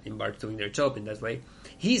 and in part doing their job in that way.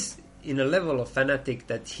 He's in a level of fanatic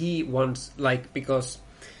that he wants, like, because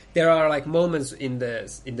there are like moments in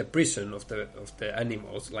the prison of the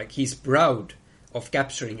animals, like he's proud of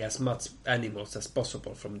capturing as much animals as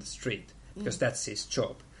possible from the street, because that's his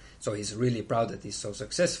job. So he's really proud that he's so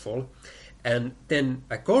successful. And then,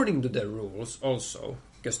 according to the rules also,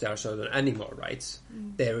 because there are certain animal rights,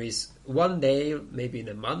 there is one day, maybe in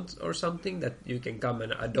a month or something, that you can come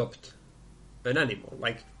and adopt an animal,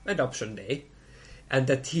 like adoption day. And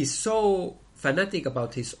that he's so fanatic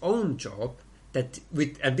about his own job, that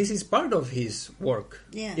and this is part of his work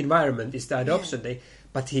environment, is the adoption day,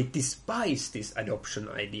 but he despises this adoption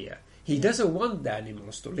idea. He doesn't want the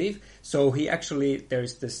animals to live, so he actually, there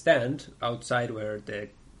is the stand outside where the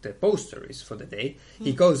poster is for the day.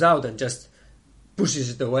 He goes out and just pushes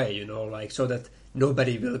it away, you know, like so that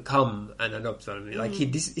nobody will come and adopt them. Like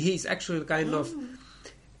he's actually kind of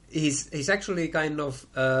he's actually kind of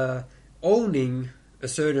owning a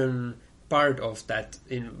certain part of that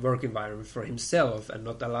in work environment for himself, and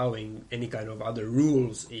not allowing any kind of other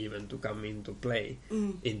rules even to come into play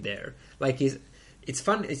in there. Like it's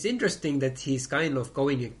fun. It's interesting that he's kind of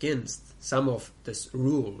going against some of the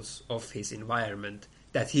rules of his environment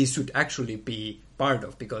that he should actually be part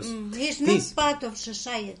of, because he's not part of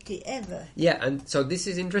society ever. Yeah, and so this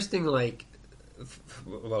is interesting. Like,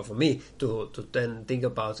 well, for me to then think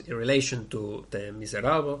about in relation to the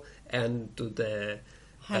Miserable and to the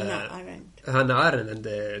Hannah Arendt and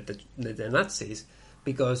the Nazis,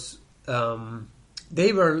 because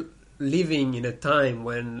they were living in a time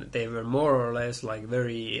when they were more or less like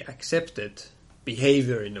very accepted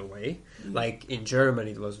behavior in a way. Like in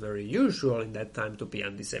Germany, it was very usual in that time to be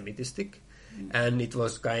anti-Semitistic, and it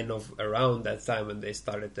was kind of around that time when they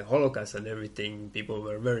started the Holocaust and everything. People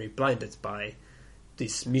were very blinded by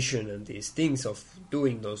this mission and these things of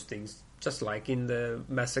doing those things, just like in the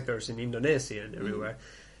massacres in Indonesia and everywhere,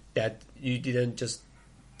 that you didn't just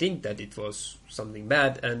think that it was something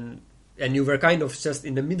bad, and you were kind of just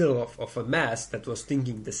in the middle of a mass that was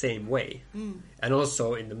thinking the same way. And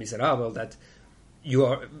also in the Miserable, that you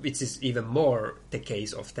are, which is even more the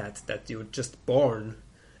case of that you're just born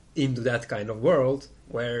into that kind of world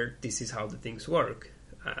where this is how the things work.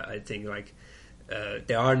 I think like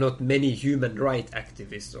there are not many human rights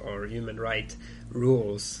activists or human rights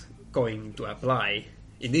rules going to apply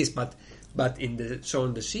in this, but in the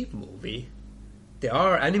Shaun the Sheep movie, there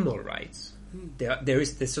are animal rights. There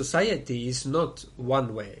is, the society is not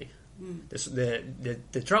one way.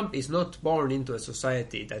 The Trump is not born into a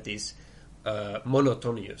society that is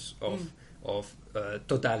monotonous of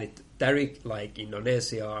totalitarian, like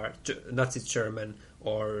Indonesia or Nazi German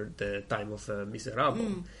or the time of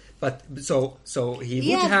Miserable. But so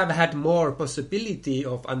he would have had more possibility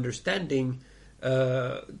of understanding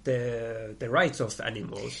the rights of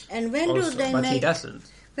animals. And when also, do they but make? he doesn't.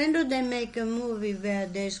 When do they make a movie where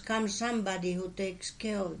there's comes somebody who takes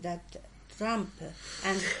care of that Trump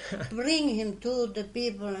and bring him to the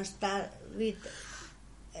people and start with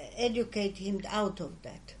educate him out of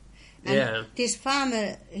that? And this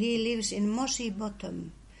farmer, he lives in Mossy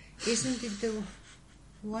Bottom. Isn't it a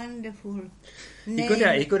wonderful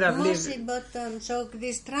name? He could have Mossy lived... Bottom. So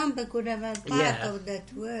this Trump could have been part of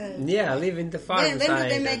that world. Yeah, live in the farm When side. do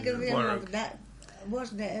they make a film work. of that?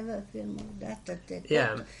 Was there ever a film of that? They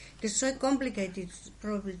Yeah. It's so complicated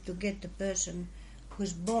probably to get a person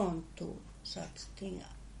who's born to such thing.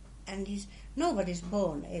 And nobody's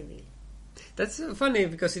born evil. That's funny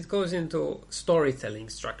because it goes into storytelling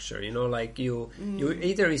structure. Like you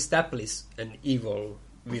either establish an evil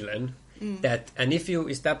villain and if you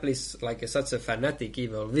establish like such a fanatic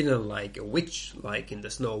evil villain like a witch, like in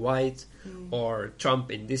the Snow White, or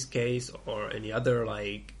Trump in this case, or any other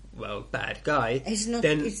bad guy. It's not.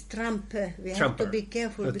 Then it's Trump. We have Trumper. to be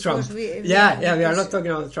careful because Trump. we we are not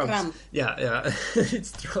talking about Trump. Trump. Yeah,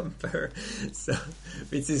 it's Trumper. So,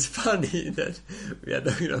 which is funny that we are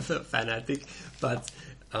talking about a fanatic, but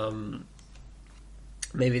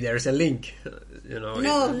maybe there's a link. No,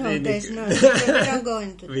 there's no. We don't go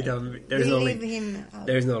into that. There's no leave link. him out.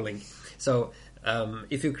 There's no link. So,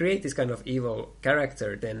 if you create this kind of evil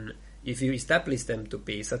character, then if you establish them to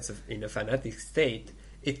be in a fanatic state,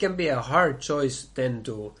 it can be a hard choice then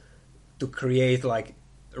to create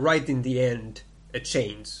right in the end a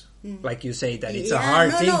change. Like you say that it's a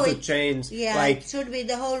hard thing to change. Yeah, it should be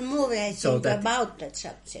the whole movie. I think about that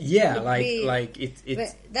subject. Yeah,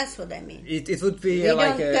 it. That's what I mean. It would be we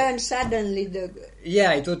don't turn suddenly the.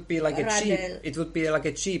 Yeah, it would be like Radel. It would be like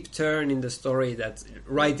a cheap turn in the story that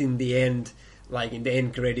right in the end. Like in the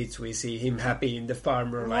end credits, we see him happy in the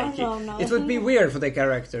farmer. No. It would be weird for the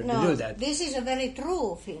character to do that. This is a very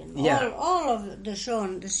true film. Yeah. All of the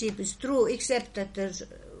Shaun the Sheep is true, except that the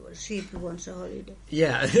sheep wants a holiday.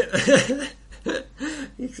 Yeah,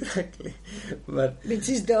 exactly. But which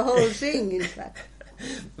is the whole thing, in fact.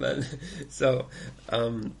 But so,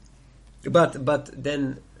 but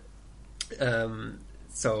then,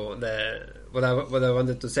 so what I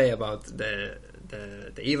wanted to say about the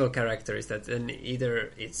evil character is that then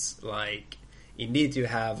either it's indeed you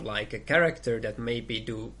have a character that maybe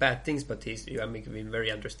do bad things, but you make him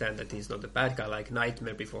very understand that he's not a bad guy. Like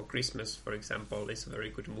Nightmare Before Christmas, for example, is a very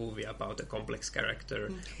good movie about a complex character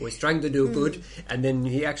who is trying to do good, and then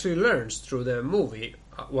he actually learns through the movie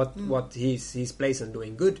what his place in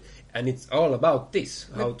doing good, and it's all about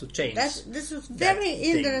how to change. This was very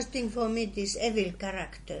interesting for me. These evil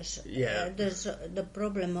characters. Yeah. The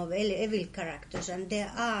problem of evil characters, and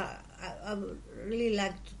there are. I would really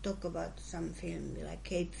like to talk about some film like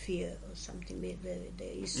Cape Fear or something where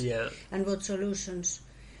there is, and what solutions,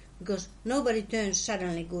 because nobody turns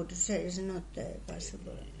suddenly good. It's not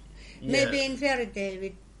possible. Yeah. Maybe in fairy tale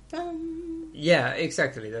with. Yeah,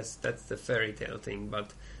 exactly. That's the fairy tale thing,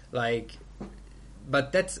 but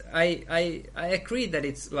that's I agree that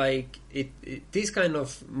it's these kind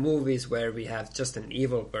of movies where we have just an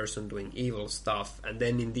evil person doing evil stuff, and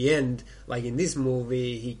then in the end, like in this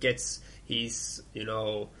movie, he gets his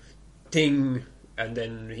thing, and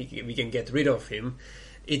then we can get rid of him.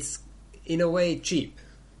 It's in a way cheap.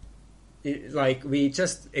 We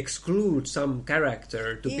just exclude some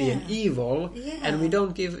character to be an evil, and we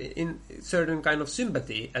don't give in certain kind of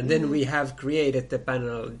sympathy, and then we have created the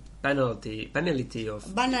banality of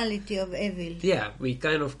evil. Yeah, we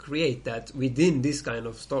kind of create that within this kind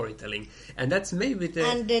of storytelling, and that's maybe the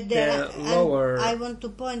lower. And I want to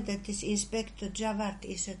point that this Inspector Javert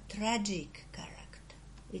is a tragic character.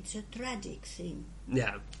 It's a tragic thing.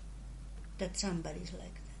 Yeah, that somebody's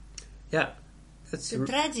like that. Yeah. It's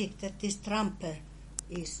tragic that this Trumper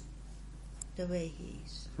is the way he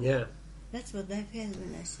is. Yeah. That's what I feel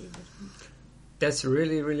when I see that. That's a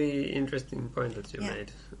really, really interesting point that you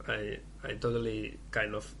made. I totally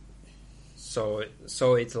kind of saw it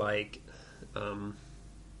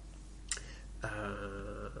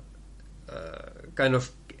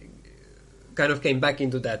kind of came back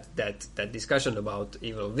into that discussion about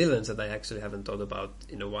evil villains that I actually haven't thought about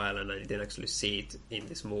in a while, and I didn't actually see it in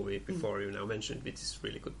this movie before you now mentioned, which is a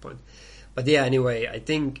really good point. But yeah, anyway, I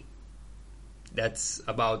think that's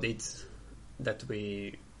about it that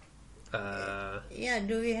we...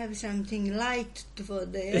 do we have something light for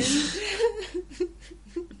the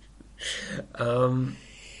end?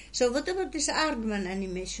 So what about this Aardman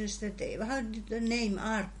animations? How did the name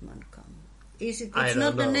Aardman come? It's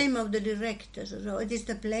not the name of the director, so it is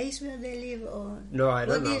the place where they live, or no, I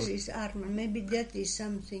don't know. What is Aardman? Maybe that is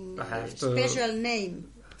something I have special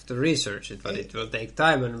name. I have to research it, but it will take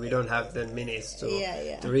time, and we don't have 10 minutes to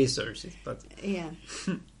research it. But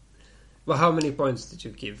well, how many points did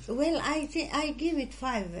you give? Well, I give it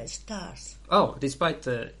 5 stars. Oh, despite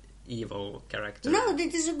the evil character. No,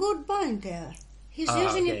 that is a good point there. He's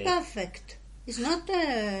using it perfect. It's not.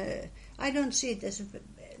 I don't see it as a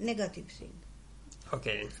negative thing.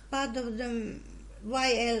 Okay. Part of them.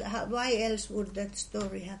 Why else would that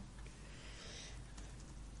story happen?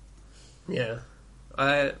 Yeah,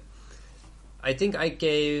 I think I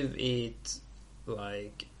gave it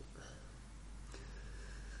like.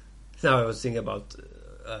 Now I was thinking about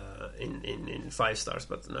in 5 stars,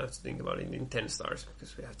 but now I have to think about it in 10 stars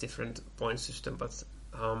because we have different point system. But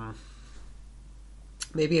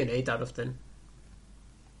maybe an 8 out of 10.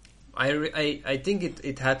 I think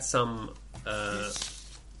it had some.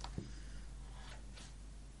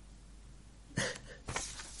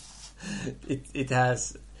 It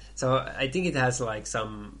has. So I think it has like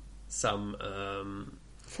some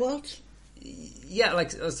faults. Yeah,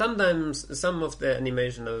 like sometimes some of the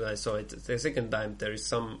animation that I saw it the second time, there is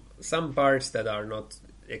some parts that are not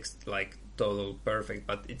like total perfect,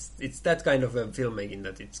 but it's that kind of a filmmaking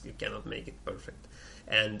that you cannot make it perfect,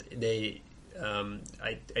 and they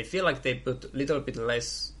I feel like they put a little bit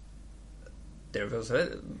less. There was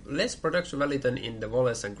less production value than in the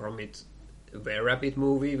Wallace and Gromit Were Rabbit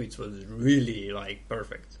movie, which was really like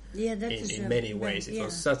perfect. Yeah, that in many ways. It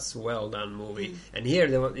was such a well done movie, and here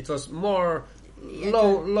it was more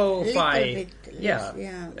low-fi.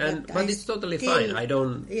 But it's totally fine. I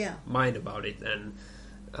don't mind about it, and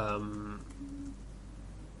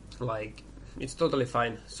like it's totally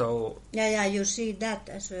fine. So you see that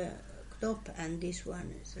as a top, and this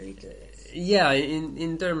one is a little less. Yeah,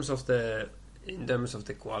 in terms of the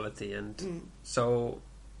quality, and so.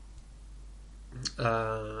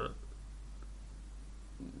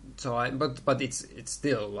 But it's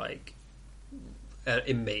still like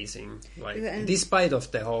amazing. Like despite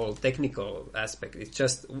of the whole technical aspect, it's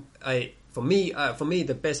just for me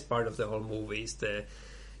the best part of the whole movie is the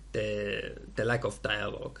lack of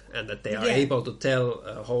dialogue, and that they are able to tell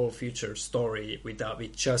a whole future story with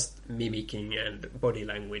just mimicking and body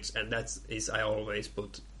language, and I always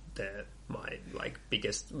put my like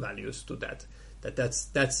biggest values to that.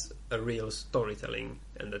 That's a real storytelling,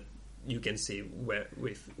 and that you can see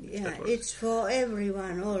it's for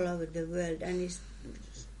everyone all over the world, and it's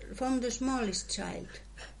from the smallest child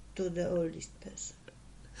to the oldest person.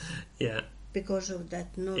 Yeah, because of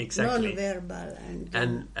that non-verbal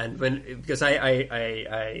and when because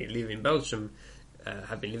I live in Belgium,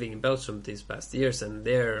 have been living in Belgium these past years, and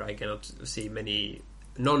there I cannot see many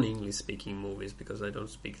non-English speaking movies because I don't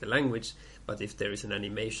speak the language. But if there is an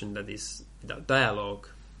animation that is without dialogue,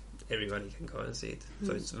 everybody can go and see it.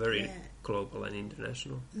 So it's very global and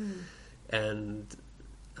international. And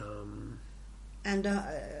the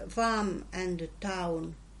farm and the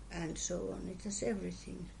town and so on. It has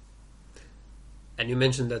everything. And you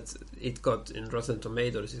mentioned that it got in Rotten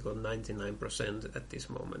Tomatoes, it got 99% at this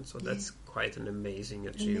moment. So that's quite an amazing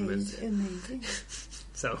achievement. Amazing.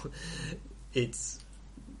 So it's.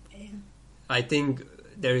 I think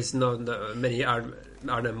there is not many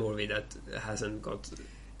other movie that hasn't got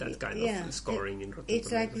that kind of scoring in Rotten Tomatoes.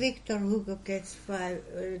 It's like Victor Hugo gets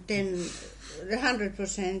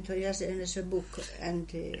 100% just as a book,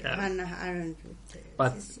 and Hannah Arendt.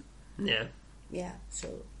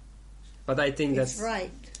 So. But I think that's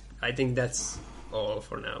right. I think that's all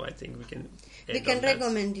for now. I think we can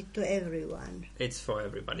recommend it to everyone. It's for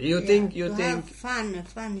everybody. You think have fun, a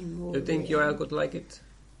funny movie. You think Joel could like it?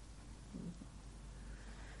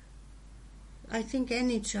 I think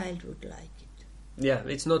any child would like it. Yeah,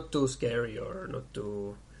 it's not too scary or not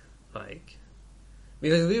too like.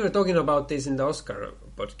 Because we were talking about this in the Oscar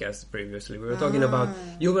podcast previously. We were talking about.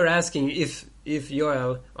 You were asking if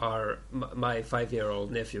Joel or my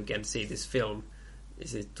 5-year-old nephew can see this film,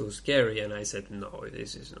 is it too scary? And I said no,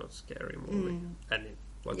 this is not a scary movie. And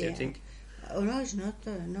what do you think? Oh no, it's not.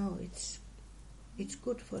 No, it's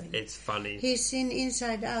good for him. It's funny. He's seen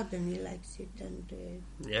Inside Out and he likes it, and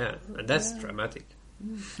and that's dramatic.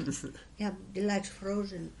 Yeah, he likes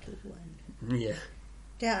Frozen too. And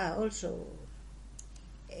there are also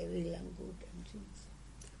evil and good and things.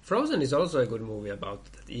 Frozen is also a good movie about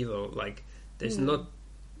that evil. Like there's not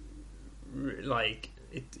like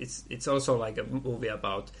it's also like a movie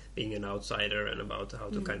about being an outsider and about how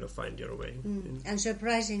to kind of find your way. And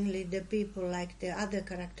surprisingly, the people like the other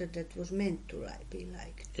character that was meant to be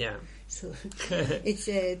liked. Yeah. So it's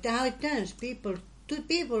how it turns. People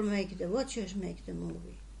make the watchers make the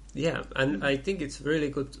movie. Yeah, and I think it's really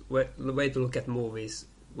good way to look at movies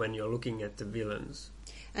when you're looking at the villains.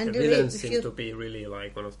 And the villains seem to be really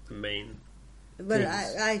like one of the main. Well,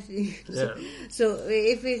 I think so. Yeah. So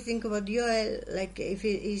if we think about Joel, like if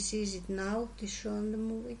he sees it now, this show in the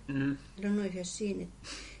movie, I don't know if you've seen it.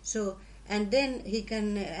 So and then he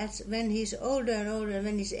can, when he's older and older,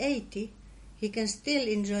 when he's 80, he can still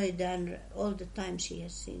enjoy all the times he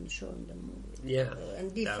has seen show in the movie. Yeah, and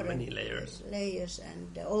there are different many layers.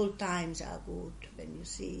 And the old times are good when you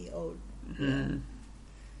see old.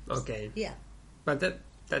 Okay. Yeah. But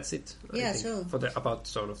that's it. I think, so for about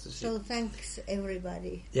Shaun of the Sheep. So thanks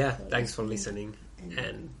everybody. Yeah, thanks for listening,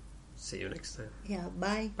 and see you next time. Yeah,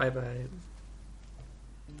 bye. Bye bye.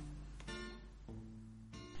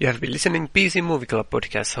 You have been listening PC Movie Club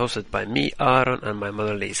podcast hosted by me, Aaron, and my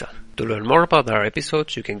mother Lisa. To learn more about our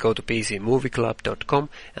episodes, you can go to pcmovieclub.com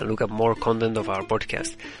and look up more content of our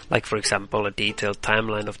podcast, like for example a detailed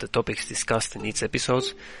timeline of the topics discussed in each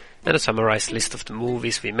episode, and a summarized list of the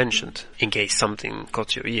movies we mentioned, in case something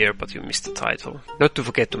caught your ear but you missed the title. Not to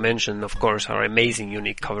forget to mention, of course, our amazing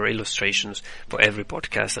unique cover illustrations for every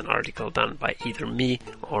podcast and article done by either me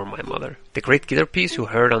or my mother. The great guitar piece you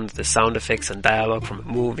heard under the sound effects and dialogue from a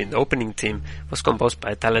movie in the opening theme was composed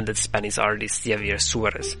by talented Spanish artist Javier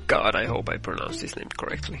Suarez. God, I hope I pronounced his name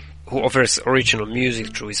correctly. Who offers original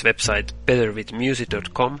music through his website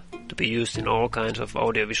betterwithmusic.com to be used in all kinds of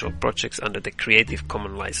audiovisual projects under the Creative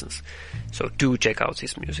Commons license. So do check out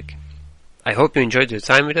his music. I hope you enjoyed your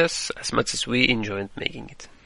time with us as much as we enjoyed making it.